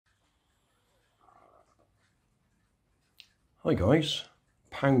Hi guys,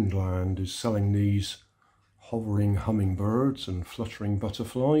 Poundland is selling these hovering hummingbirds and fluttering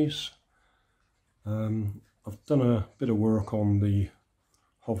butterflies. I've done a bit of work on the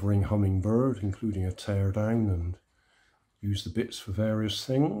hovering hummingbird, including a teardown, and used the bits for various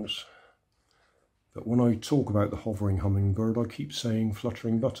things. But when I talk about the hovering hummingbird, I keep saying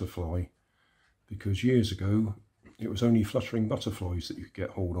fluttering butterfly, because years ago it was only fluttering butterflies that you could get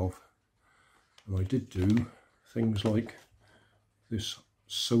hold of. And I did do things like this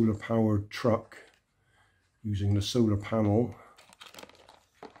solar powered truck using the solar panel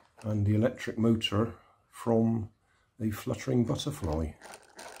and the electric motor from a fluttering butterfly.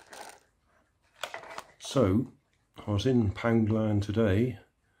 So I was in Poundland today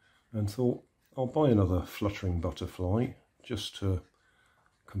and thought I'll buy another fluttering butterfly just to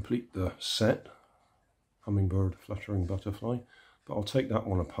complete the set, hummingbird fluttering butterfly, but I'll take that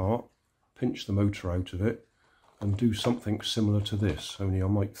one apart, pinch the motor out of it and do something similar to this, only I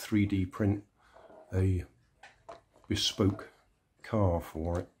might 3D print a bespoke car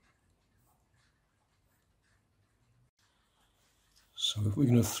for it. So if we're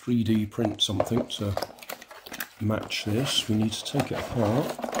going to 3D print something to match this, we need to take it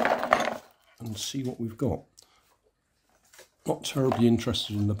apart and see what we've got. Not terribly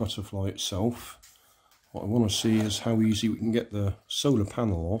interested in the butterfly itself. What I want to see is how easy we can get the solar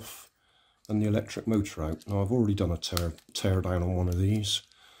panel off and the electric motor out. Now I've already done a tear down on one of these,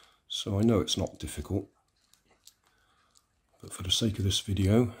 so I know it's not difficult. But for the sake of this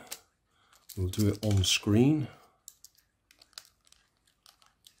video, we'll do it on screen.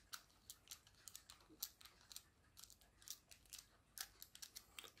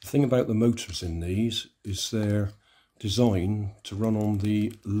 The thing about the motors in these is they're designed to run on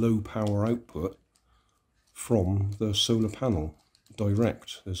the low power output from the solar panel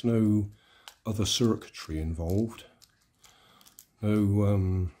direct. There's no other circuitry involved,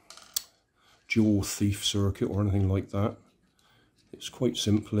 no jaw thief circuit or anything like that. It's quite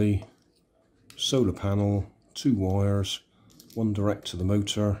simply solar panel, 2 wires, one direct to the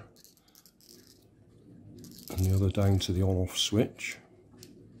motor and the other down to the on-off switch.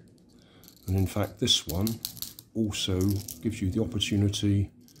 And in fact this one also gives you the opportunity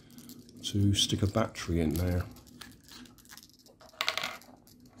to stick a battery in there.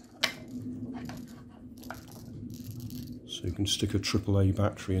 So you can stick a AAA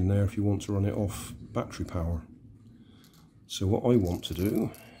battery in there if you want to run it off battery power. So what I want to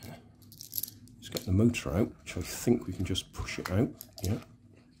do is get the motor out, which I think we can just push it out, yeah.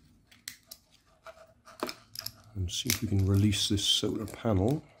 And see if we can release this solar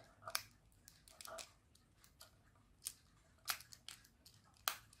panel.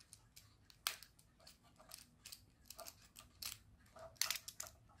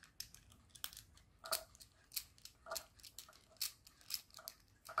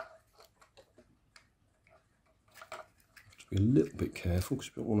 Be a little bit careful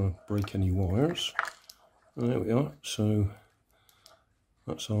because we don't want to break any wires. And there we are, so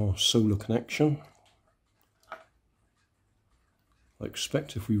that's our solar connection. I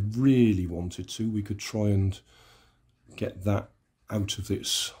expect if we really wanted to, we could try and get that out of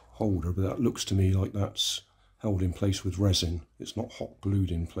its holder, but that looks to me like that's held in place with resin. It's not hot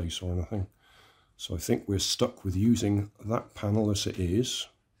glued in place or anything. So I think we're stuck with using that panel as it is.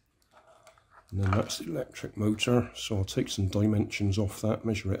 And then that's the electric motor, so I'll take some dimensions off that,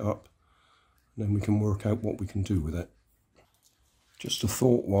 measure it up, and then we can work out what we can do with it. Just a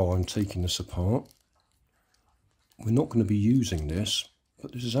thought while I'm taking this apart. We're not going to be using this,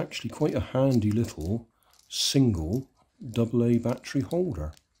 but this is actually quite a handy little single AA battery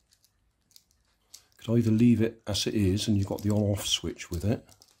holder. You could either leave it as it is and you've got the on-off switch with it.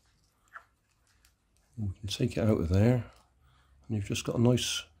 And we can take it out of there and you've just got a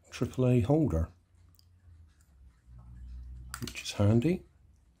nice AAA holder, which is handy.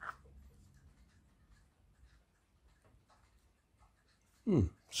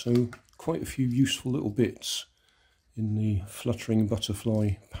 So quite a few useful little bits in the fluttering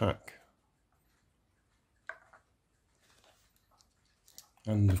butterfly pack.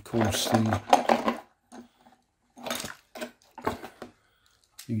 And of course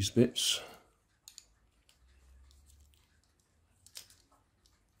these bits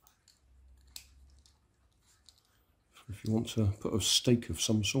if you want to put a stake of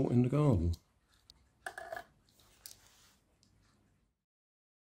some sort in the garden.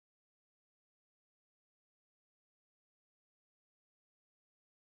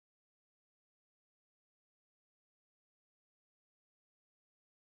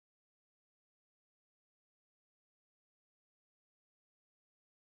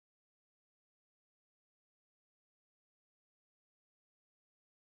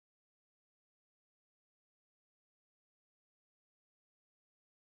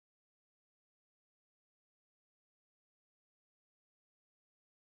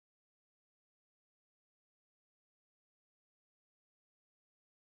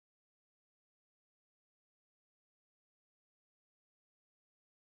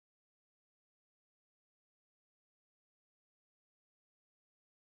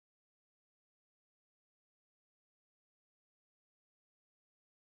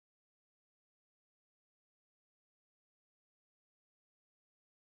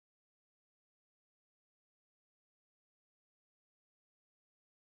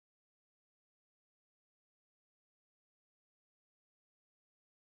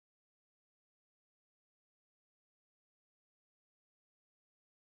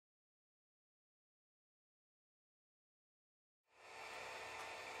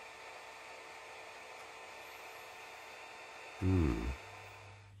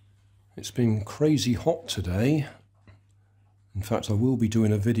 It's been crazy hot today. In fact, I will be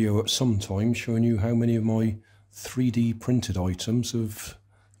doing a video at some time showing you how many of my 3D printed items have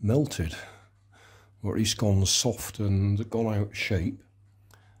melted, or at least gone soft and gone out of shape.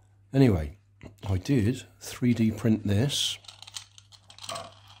 Anyway, I did 3D print this.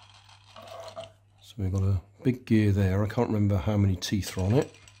 So we've got a big gear there. I can't remember how many teeth are on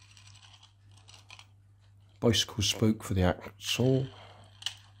it. Bicycle spoke for the axle.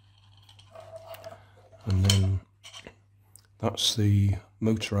 And then that's the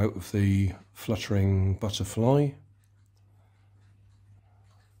motor out of the fluttering butterfly. In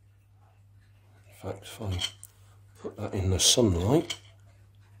fact, if I put that in the sunlight,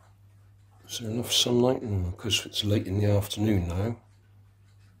 is there enough sunlight? Because it's late in the afternoon now.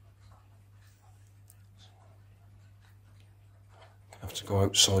 I have to go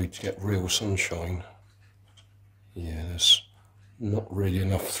outside to get real sunshine. Yeah, there's not really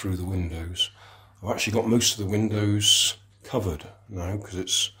enough through the windows. I've actually got most of the windows covered now because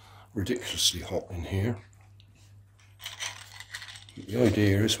it's ridiculously hot in here. The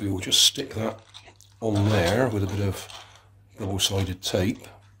idea is we will just stick that on there with a bit of double-sided tape,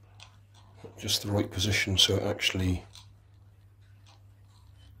 just the right position so it actually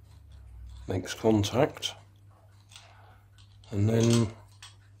makes contact, and then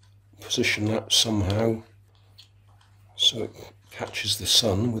position that somehow so it catches the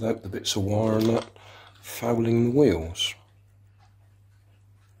sun without the bits of wire and that fouling the wheels.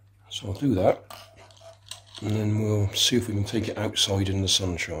 So I'll do that, and then we'll see if we can take it outside in the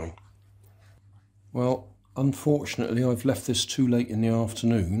sunshine. Well, unfortunately I've left this too late in the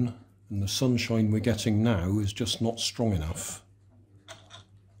afternoon, and the sunshine we're getting now is just not strong enough.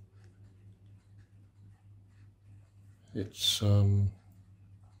 It's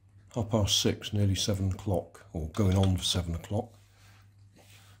 6:30, nearly 7 o'clock, or going on for 7 o'clock.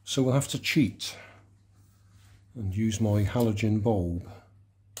 So we'll have to cheat and use my halogen bulb.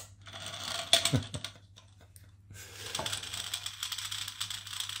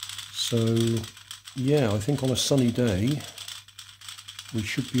 So yeah, I think on a sunny day we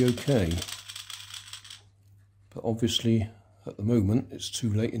should be okay. But obviously at the moment it's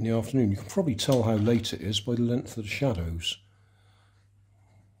too late in the afternoon. You can probably tell how late it is by the length of the shadows.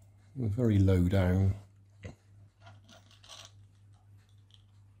 We're very low down.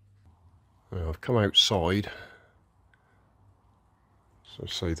 Well, I've come outside. So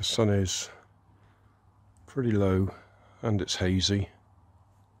say the sun is pretty low and it's hazy.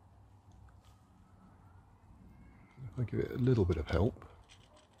 If I give it a little bit of help.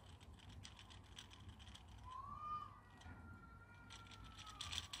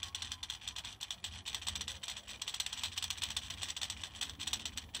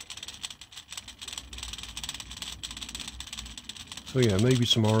 So yeah, maybe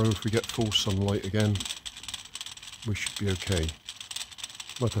tomorrow if we get full sunlight again, we should be okay.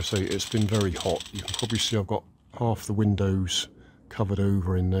 Like I say, it's been very hot. You can probably see I've got half the windows covered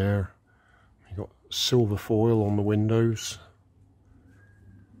over in there. You've got silver foil on the windows.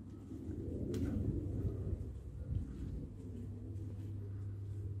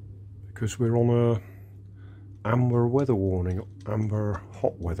 Because we're on a amber weather warning, amber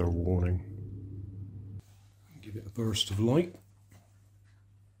hot weather warning. Give it a burst of light.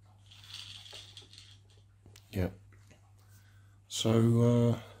 Yeah.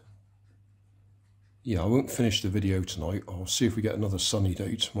 So, yeah, I won't finish the video tonight. I'll see if we get another sunny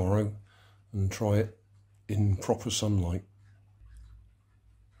day tomorrow and try it in proper sunlight.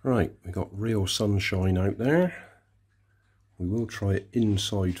 Right, we got real sunshine out there. We will try it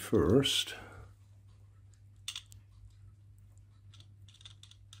inside first.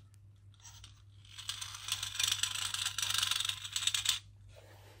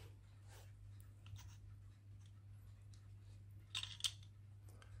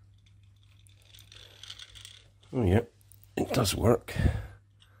 Oh yeah, it does work.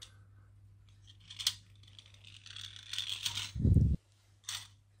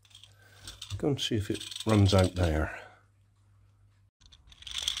 Go and see if it runs out there.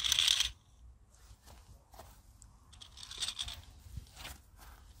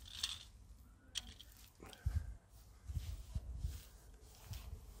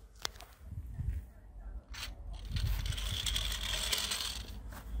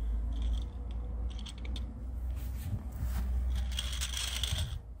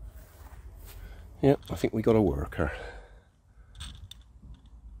 Yep, I think we got a worker.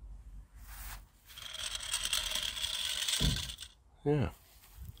 Yeah.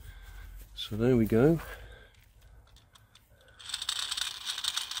 So there we go.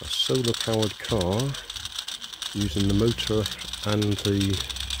 A solar powered car using the motor and the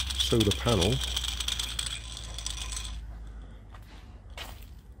solar panel.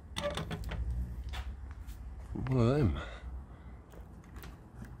 One of them.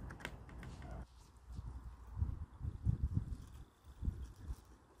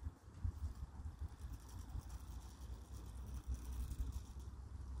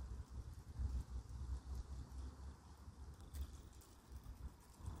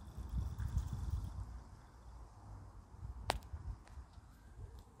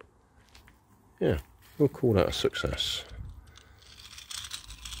 Yeah, we'll call that a success.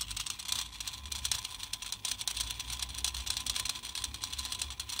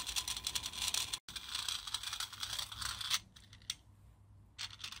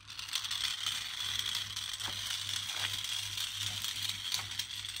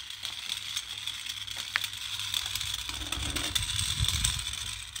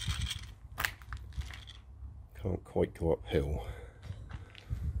 Can't quite go uphill.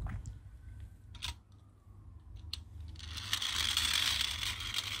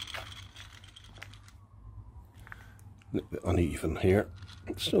 A little bit uneven here.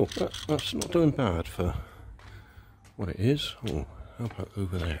 Still, that's not doing bad for what it is. Oh, how about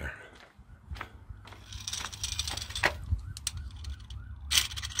over there?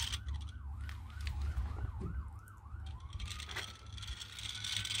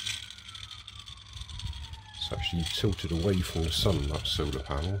 It's actually tilted away from the sun, that solar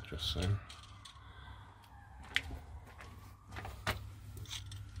panel, just so.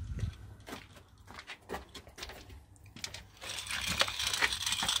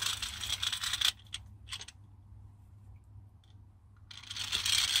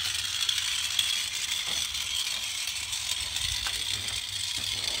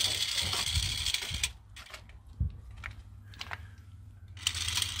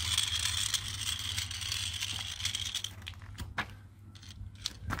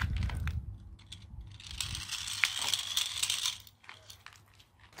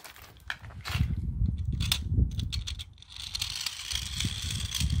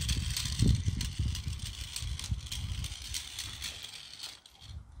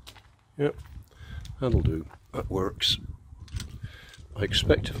 Yep, that'll do. That works. I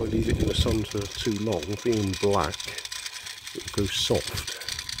expect if I leave it in the sun for too long, being black, it will go soft.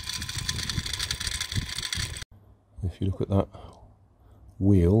 If you look at that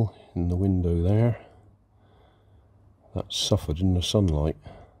wheel in the window there, that's suffered in the sunlight.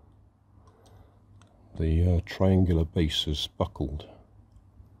 The triangular base has buckled.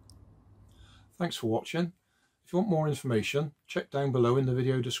 Thanks for watching. If you want more information, check down below in the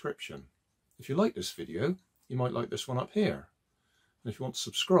video description. If you like this video, you might like this one up here. And if you want to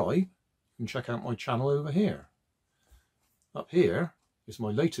subscribe, you can check out my channel over here. Up here is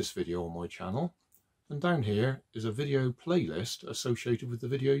my latest video on my channel, and down here is a video playlist associated with the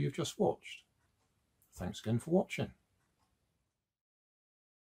video you've just watched. Thanks again for watching.